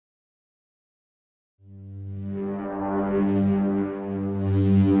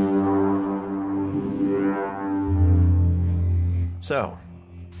So,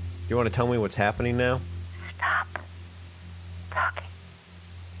 you want to tell me what's happening now? Stop talking.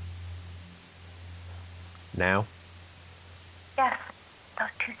 Now? Yes, those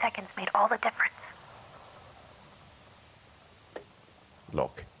 2 seconds made all the difference.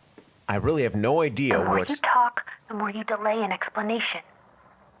 Look, I really have no idea The more what's... you talk, the more you delay an explanation.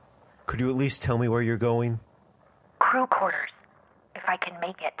 Could you at least tell me where you're going? Crew quarters, if I can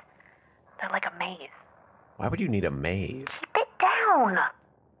make it. They're like a maze. Why would you need a maze? Keep it down!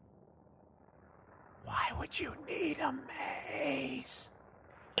 Why would you need a maze?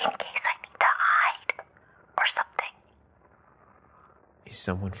 In case I need to hide. Or something. Is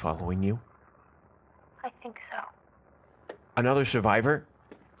someone following you? I think so. Another survivor?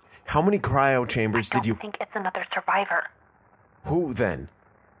 How many cryo chambers did you... I think it's another survivor. Who then?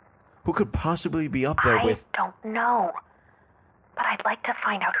 Who could possibly be up there with... I don't know. But I'd like to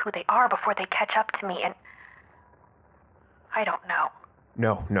find out who they are before they catch up to me, and... I don't know.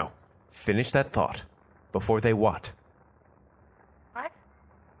 No. Finish that thought. Before they what? What?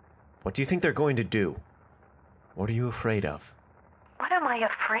 What do you think they're going to do? What are you afraid of? What am I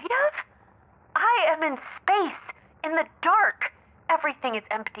afraid of? I am in space, in the dark. Everything is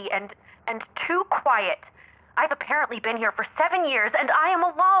empty and too quiet. I've apparently been here for 7 years, and I am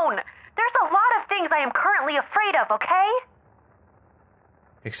alone. There's a lot of things I am currently afraid of, okay?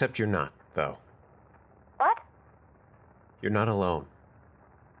 Except you're not, though. What? You're not alone.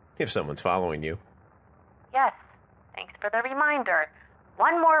 If someone's following you. Yes. Thanks for the reminder.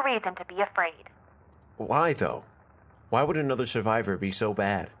 One more reason to be afraid. Why, though? Why would another survivor be so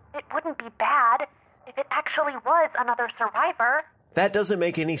bad? It wouldn't be bad if it actually was another survivor. That doesn't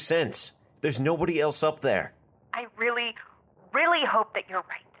make any sense. There's nobody else up there. I really, really hope that you're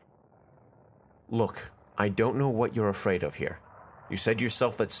right. Look, I don't know what you're afraid of here. You said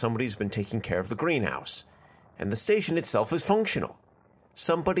yourself that somebody's been taking care of the greenhouse, and the station itself is functional.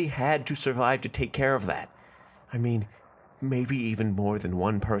 Somebody had to survive to take care of that. I mean, maybe even more than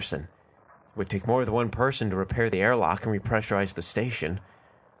one person. It would take more than one person to repair the airlock and repressurize the station.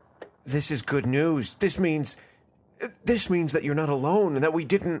 This is good news. This means that you're not alone and that we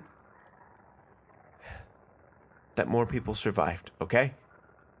didn't... That more people survived, okay?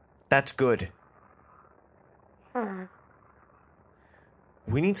 That's good.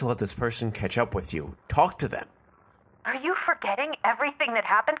 We need to let this person catch up with you. Talk to them. Are you forgetting everything that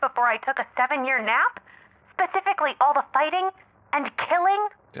happened before I took a 7-year nap? Specifically all the fighting and killing?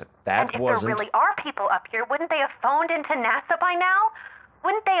 That and if wasn't... there really are people up here, wouldn't they have phoned into NASA by now?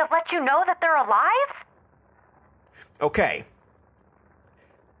 Wouldn't they have let you know that they're alive? Okay.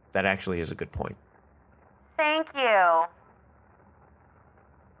 That actually is a good point. Thank you.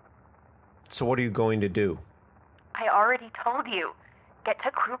 So what are you going to do? I already told you. Get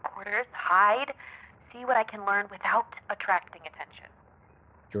to crew quarters, hide, see what I can learn without attracting attention.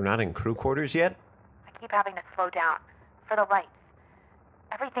 You're not in crew quarters yet? I keep having to slow down for the lights.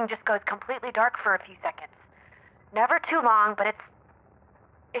 Everything just goes completely dark for a few seconds. Never too long, but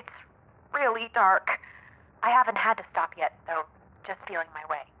it's really dark. I haven't had to stop yet, though. Just feeling my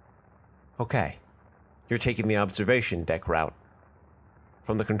way. Okay. You're taking the observation deck route.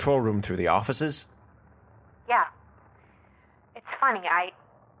 From the control room through the offices? Yeah. It's funny,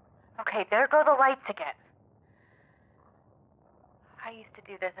 Okay, there go the lights again. I used to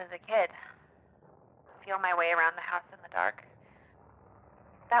do this as a kid. Feel my way around the house in the dark.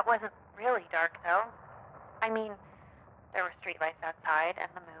 That wasn't really dark, though. I mean, there were streetlights outside,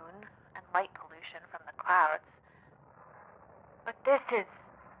 and the moon, and light pollution from the clouds. But this is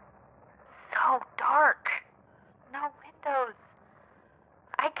so dark. No windows.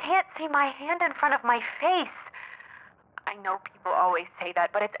 I can't see my hand in front of my face. I know people always say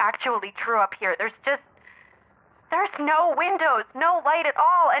that, but it's actually true up here. There's no windows, no light at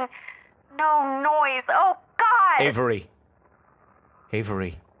all, and no noise. Oh, God! Avery,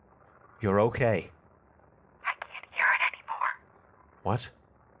 you're okay. I can't hear it anymore. What?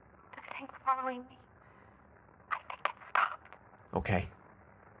 The thing following me. I think it stopped.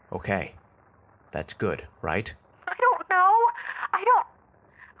 Okay. That's good, right? I don't know.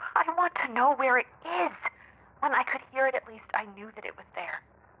 I want to know where it is. When I could hear it, at least I knew that it was there.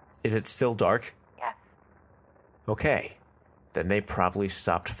 Is it still dark? Yes. Okay. Then they probably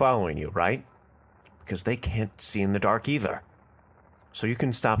stopped following you, right? Because they can't see in the dark either. So you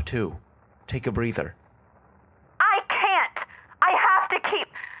can stop too. Take a breather. I can't. I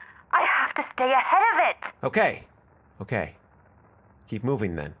have to stay ahead of it. Okay. Keep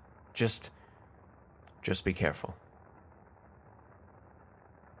moving then. Just be careful.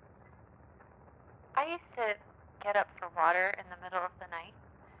 I used to get up for water in the middle of the night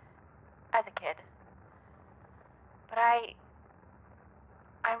as a kid. But I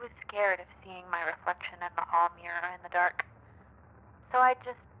I was scared of seeing my reflection in the hall mirror in the dark. So I'd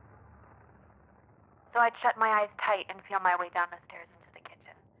shut my eyes tight and feel my way down the stairs into the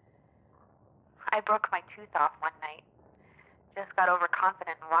kitchen. I broke my tooth off one night. Just got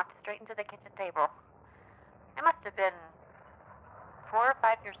overconfident and walked straight into the kitchen table. I must have been 4 or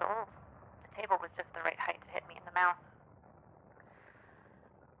 5 years old. The table was just the right height to hit me in the mouth.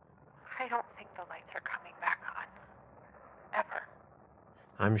 I don't think the lights are coming back on. Ever.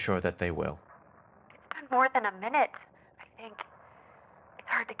 I'm sure that they will. It's been more than a minute, I think. It's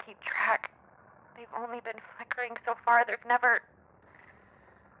hard to keep track. They've only been flickering so far. There's never...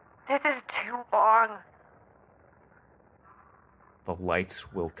 This is too long. The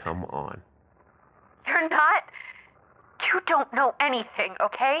lights will come on. You're not... You don't know anything,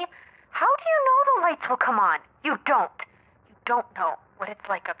 okay? How do you know the lights will come on? You don't. You don't know what it's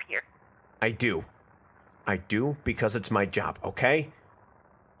like up here. I do. I do because it's my job, okay?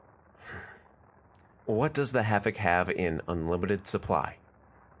 What does the Havoc have in unlimited supply?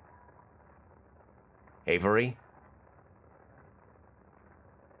 Avery?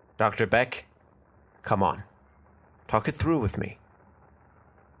 Dr. Beck? Come on. Talk it through with me.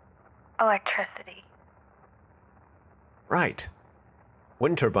 Electricity. Right.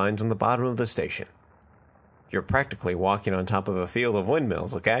 Wind turbines on the bottom of the station. You're practically walking on top of a field of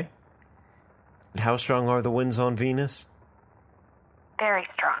windmills, okay? And how strong are the winds on Venus? Very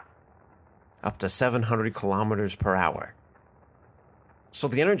strong. Up to 700 kilometers per hour. So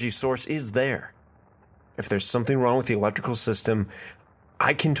the energy source is there. If there's something wrong with the electrical system,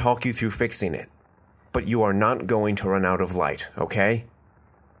 I can talk you through fixing it. But you are not going to run out of light, okay?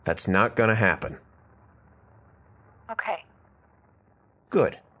 That's not gonna happen. Okay.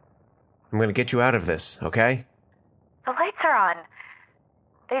 Good. I'm gonna get you out of this, okay? The lights are on.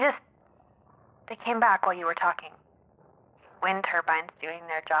 They came back while you were talking. Wind turbines doing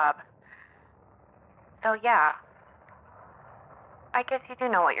their job. So yeah. I guess you do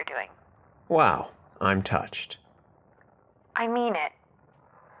know what you're doing. Wow, I'm touched. I mean it.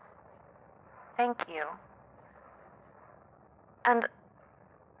 Thank you. And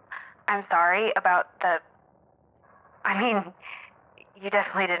I'm sorry about you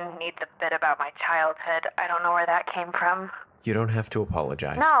definitely didn't need the bit about my childhood. I don't know where that came from. You don't have to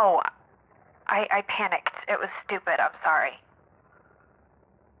apologize. No. I panicked. It was stupid. I'm sorry.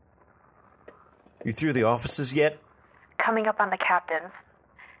 You through the offices yet? Coming up on the captain's,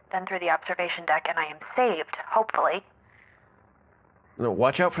 then through the observation deck, and I am saved, hopefully. No,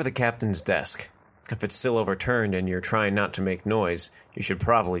 watch out for the captain's desk. If it's still overturned and you're trying not to make noise, you should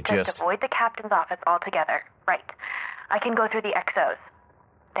probably just... avoid the captain's office altogether. Right. I can go through the exos.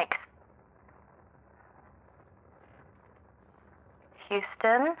 Thanks.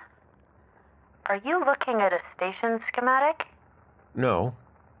 Houston? Are you looking at a station schematic? No,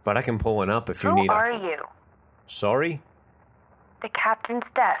 but I can pull one up if you need Who are you? Sorry? The captain's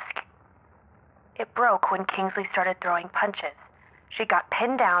desk. It broke when Kingsley started throwing punches. She got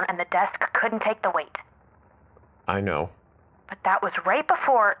pinned down and the desk couldn't take the weight. I know. But that was right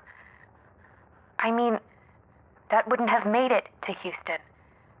before... that wouldn't have made it to Houston.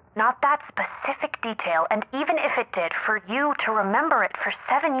 Not that specific detail, and even if it did, for you to remember it for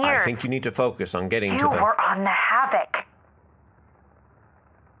 7 years... I think you need to focus on getting to You the... were on the Havoc.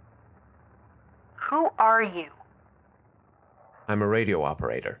 Who are you? I'm a radio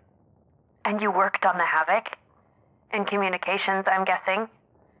operator. And you worked on the Havoc? In communications, I'm guessing.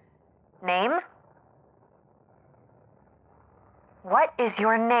 Name? What is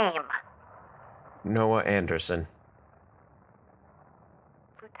your name? Noah Anderson.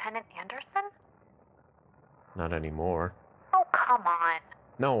 Lieutenant Anderson? Not anymore. Oh, come on.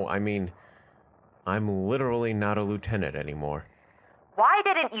 No, I'm literally not a lieutenant anymore. Why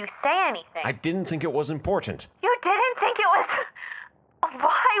didn't you say anything? I didn't think it was important. You didn't think it was...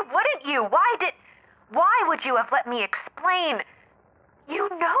 Why wouldn't you? Why would you have let me explain? You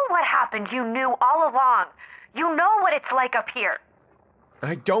know what happened. You knew all along. You know what it's like up here.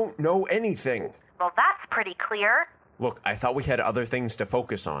 I don't know anything. Well, that's pretty clear. Look, I thought we had other things to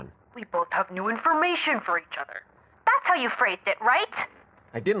focus on. We both have new information for each other. That's how you phrased it, right?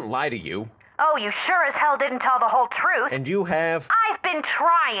 I didn't lie to you. Oh, you sure as hell didn't tell the whole truth. And you have... I've been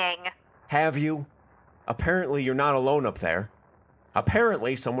trying. Have you? Apparently you're not alone up there.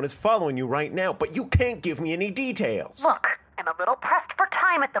 Apparently someone is following you right now, but you can't give me any details. Look, I'm a little pressed for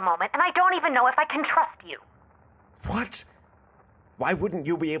time at the moment, and I don't even know if I can trust you. What? Why wouldn't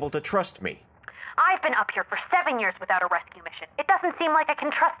you be able to trust me? I've been up here for 7 years without a rescue mission. It doesn't seem like I can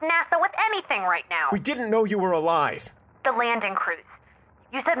trust NASA with anything right now. We didn't know you were alive. The landing crews.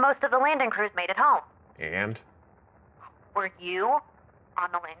 You said most of the landing crews made it home. And? Were you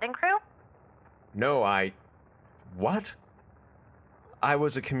On the landing crew? No, What? I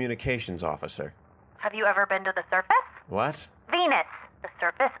was a communications officer. Have you ever been to the surface? What? Venus. The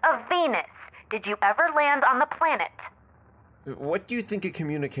surface of Venus. Did you ever land on the planet? What do you think a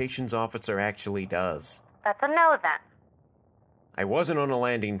communications officer actually does? That's a no, then. I wasn't on a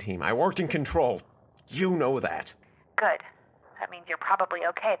landing team. I worked in control. You know that. Good. That means you're probably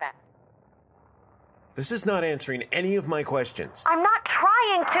okay, then. This is not answering any of my questions. I'm not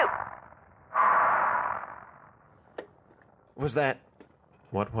trying to.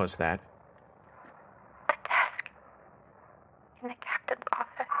 What was that? The desk. In the captain's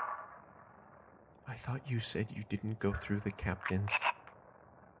office. I thought you said you didn't go through the captain's.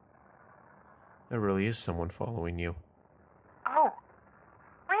 There really is someone following you. Oh,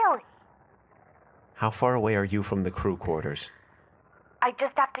 really? How far away are you from the crew quarters? I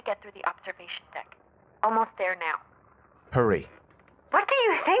just have to get through the observation deck. Almost there now. Hurry. What do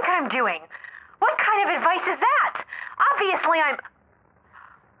you think I'm doing? What kind of advice is that? Obviously, I'm...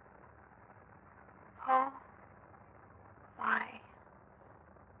 Oh, my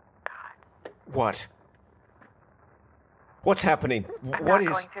God. What? What's happening? I'm not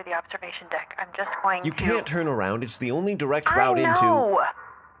going through the observation deck. I'm just going You to... can't turn around. It's the only direct route into... I know!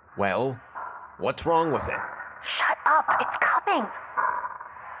 Well, what's wrong with it? Shut up. It's coming.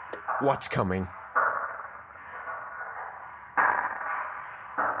 What's coming?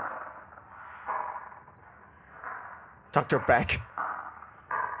 Dr. Beck?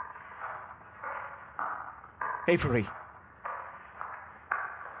 Avery?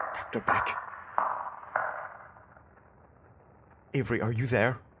 Dr. Beck? Avery, are you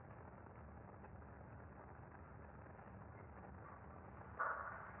there?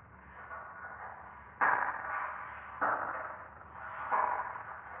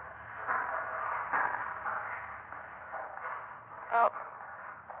 Oh.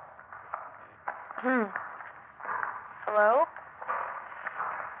 Hello?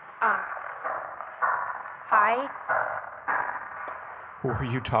 Hi? Who are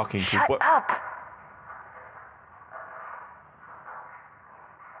you talking to? Shut What? up!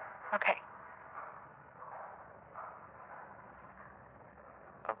 Okay.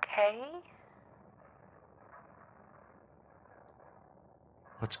 Okay?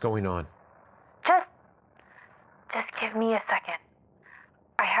 What's going on? Just give me a second.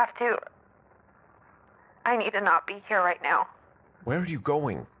 I need to not be here right now. Where are you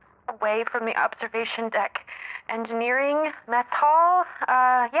going? Away from the observation deck. Engineering, mess hall?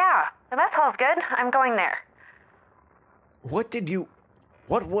 Yeah, the mess hall's good. I'm going there. What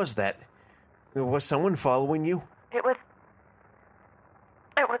was that? Was someone following you? It was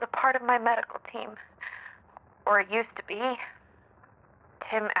a part of my medical team. Or it used to be.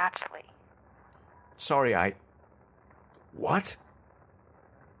 Tim Atchley. Sorry, What?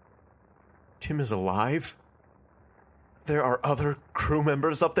 Tim is alive? There are other crew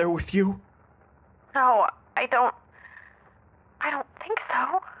members up there with you? No, I don't think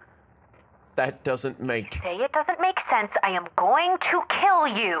so. That doesn't make... Say it doesn't make sense. I am going to kill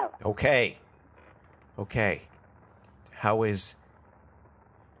you. Okay. How is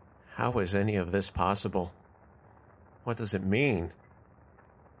any of this possible? What does it mean?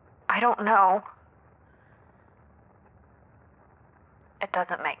 I don't know. It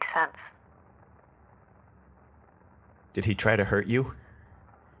doesn't make sense. Did he try to hurt you?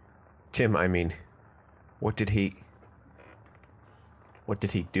 Tim, I mean, what did he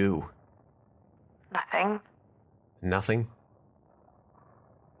do? Nothing. Nothing?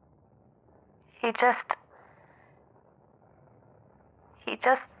 He just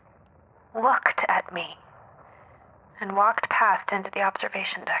looked at me and walked past into the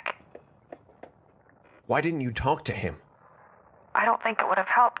observation deck. Why didn't you talk to him? I don't think it would have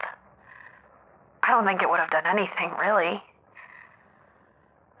helped. I don't think it would have done anything, really.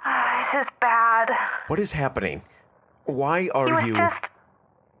 This is bad. What is happening? Why are you...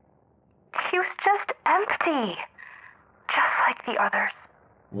 He was just empty. Just like the others.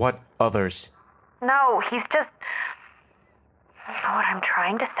 What others? No, he's just... What I'm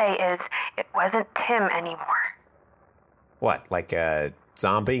trying to say is, it wasn't Tim anymore. What, like a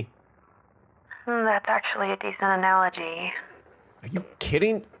zombie? That's actually a decent analogy. Are you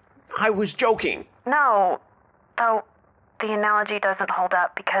kidding? I was joking. No, though the analogy doesn't hold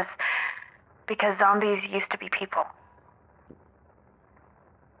up because zombies used to be people.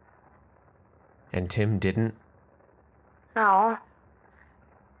 And Tim didn't? No,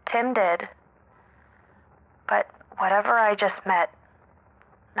 Tim did. But whatever I just met,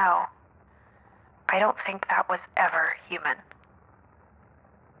 no, I don't think that was ever human.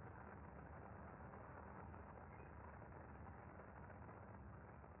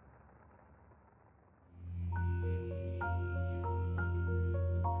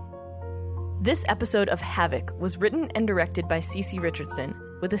 This episode of Havoc was written and directed by Cece Richardson,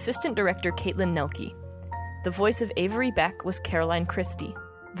 with assistant director Caitlin Nelke. The voice of Avery Beck was Caroline Christie.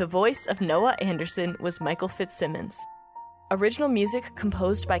 The voice of Noah Anderson was Michael Fitzsimmons. Original music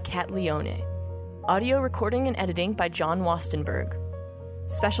composed by Kat Leone. Audio recording and editing by John Wastenberg.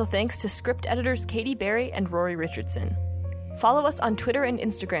 Special thanks to script editors Katie Berry and Rory Richardson. Follow us on Twitter and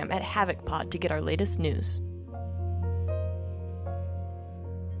Instagram at HavocPod to get our latest news.